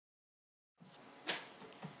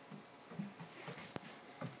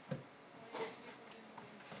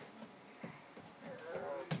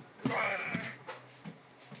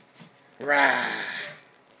Rah.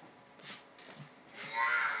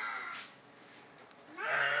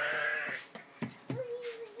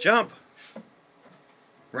 Jump.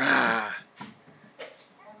 Rah.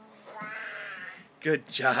 Good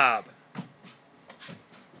job.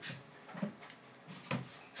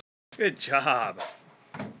 Good job.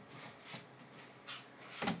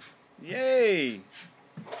 Yay.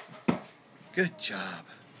 Good job.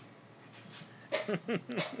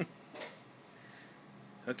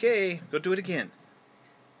 Okay, go do it again.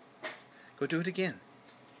 Go do it again.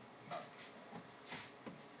 Well,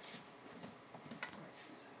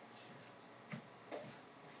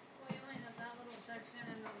 you only have that little section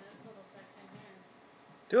and then this little section here.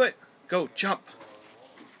 Do it. Go, jump.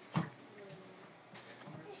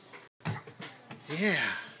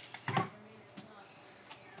 Yeah.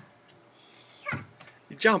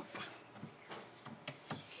 Jump.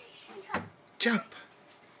 Jump.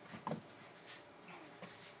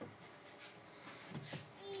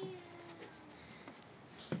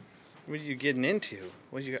 What are you getting into?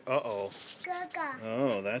 What you got? Uh-oh.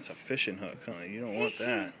 Oh, that's a fishing hook, huh? You don't want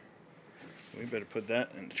that. We better put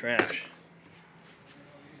that in the trash.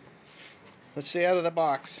 Let's stay out of the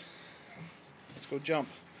box. Let's go jump.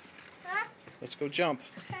 Let's go jump.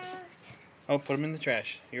 Oh, put them in the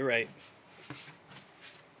trash. You're right.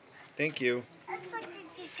 Thank you. Let's put it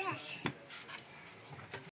in the trash.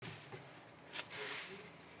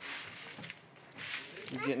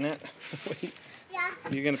 You getting it? Yeah.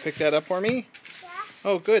 You gonna pick that up for me? Yeah.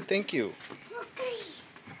 Oh, good. Thank you.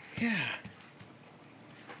 Yeah.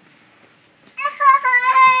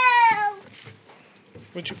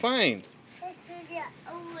 What'd you find?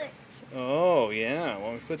 Oh, yeah.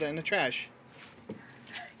 Well, we put that in the trash.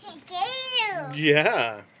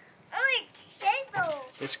 Yeah.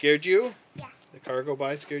 It scared you? Yeah. The car go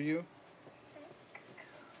by scared you?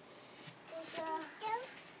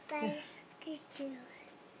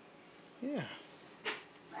 Yeah.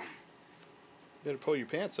 Better pull your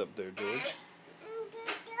pants up there, George.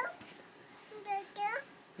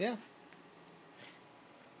 Yeah.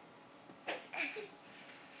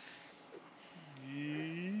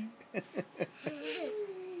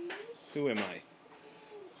 Who am I?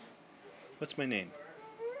 What's my name?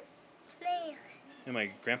 Am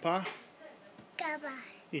I Grandpa?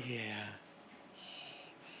 Yeah.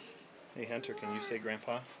 Hey, Hunter, can you say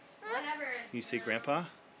Grandpa? Whatever. You say Grandpa?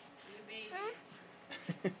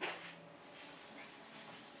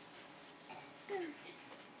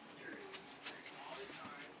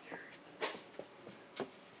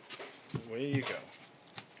 Away you go.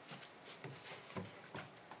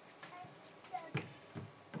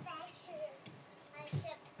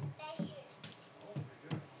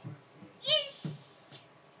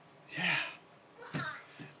 Yeah.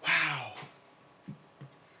 Wow.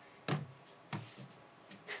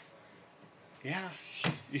 Yeah.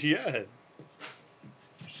 Yeah.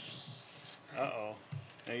 Uh-oh.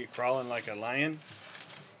 Are you crawling like a lion?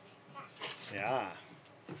 Yeah.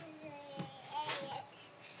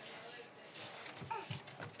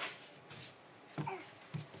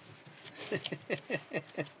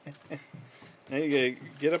 Now you gotta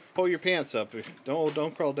get up, pull your pants up.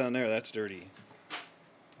 Don't crawl down there. That's dirty.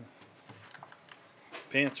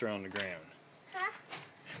 Pants are on the ground.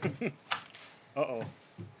 Huh? Uh-oh.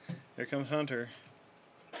 Here comes Hunter.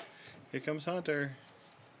 Here comes Hunter.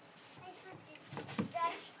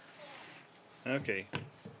 Okay.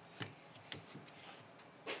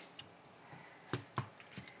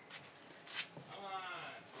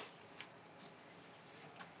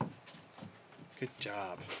 Good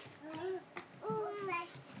job.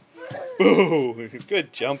 Ooh,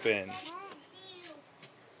 good jumping.